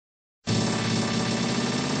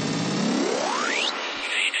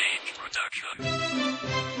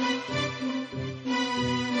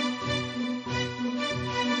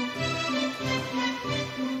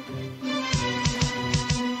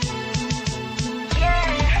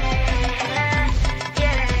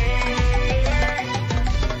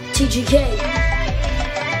TGK,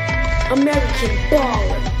 American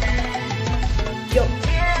baller. Yo,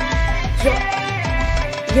 yo,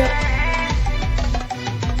 yo.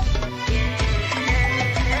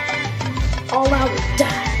 All out or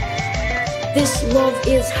die. This love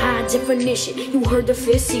is high definition. You heard the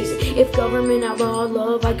 5th season. If government outlawed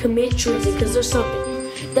love, I commit treason. Cause there's something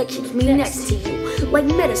that keeps me next to you, like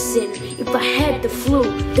medicine if I had the flu.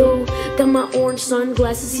 Though got my orange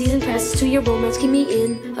sunglasses, season passes to your romance, keep me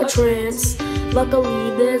in a trance.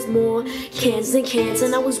 Luckily there's more cans than cans,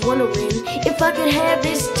 and I was wondering if I could have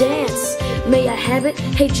this dance. May I have it?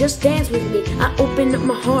 Hey, just dance with me. I open up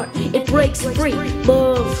my heart, it breaks free.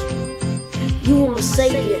 Love, you are my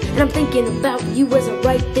savior, and I'm thinking about you as I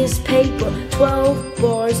write this paper. 12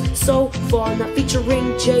 bars so far, not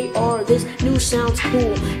featuring JR. This new sounds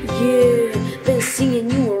cool, yeah. Been seeing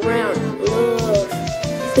you around, love,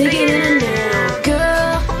 beginning and now.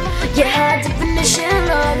 Girl, you high definition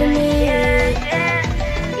loving me.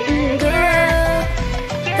 Girl,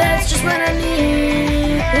 that's just what I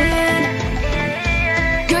need.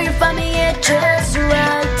 Girl, you find me at just the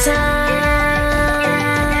right time.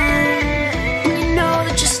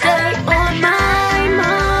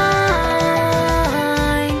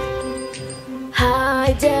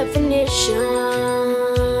 High definition,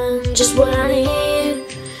 just what I need.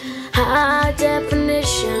 High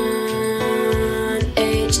definition,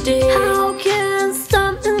 HD. How can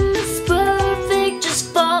something this perfect just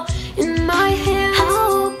fall in my hands?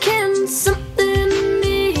 How can something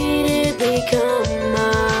needed become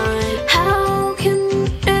mine? How can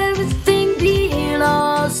everything be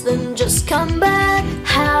lost and just come back?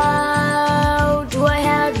 How do I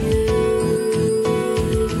have you?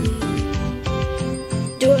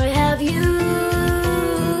 Do I have you?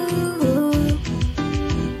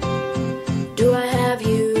 Do I have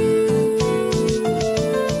you?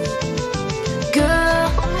 Girl,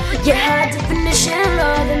 you high definition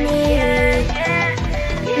loving me.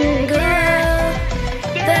 Girl,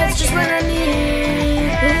 that's just what I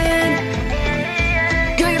need.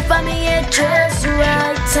 Girl, you find me at just the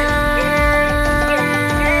right time,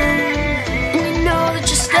 and you know that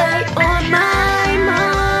you stay on my mind.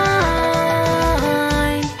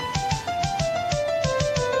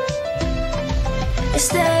 You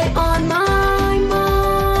stay on my mind.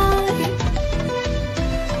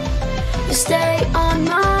 You stay on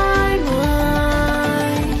my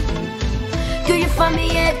mind. Girl, you find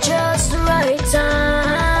me at just the right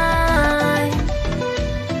time.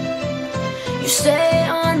 You stay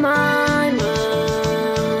on my mind.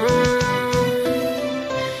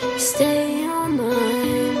 You stay on my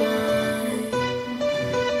mind.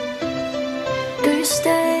 Girl, you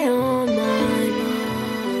stay on my mind.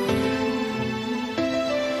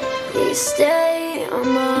 You stay on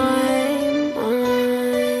my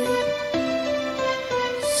mind.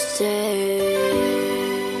 Stay.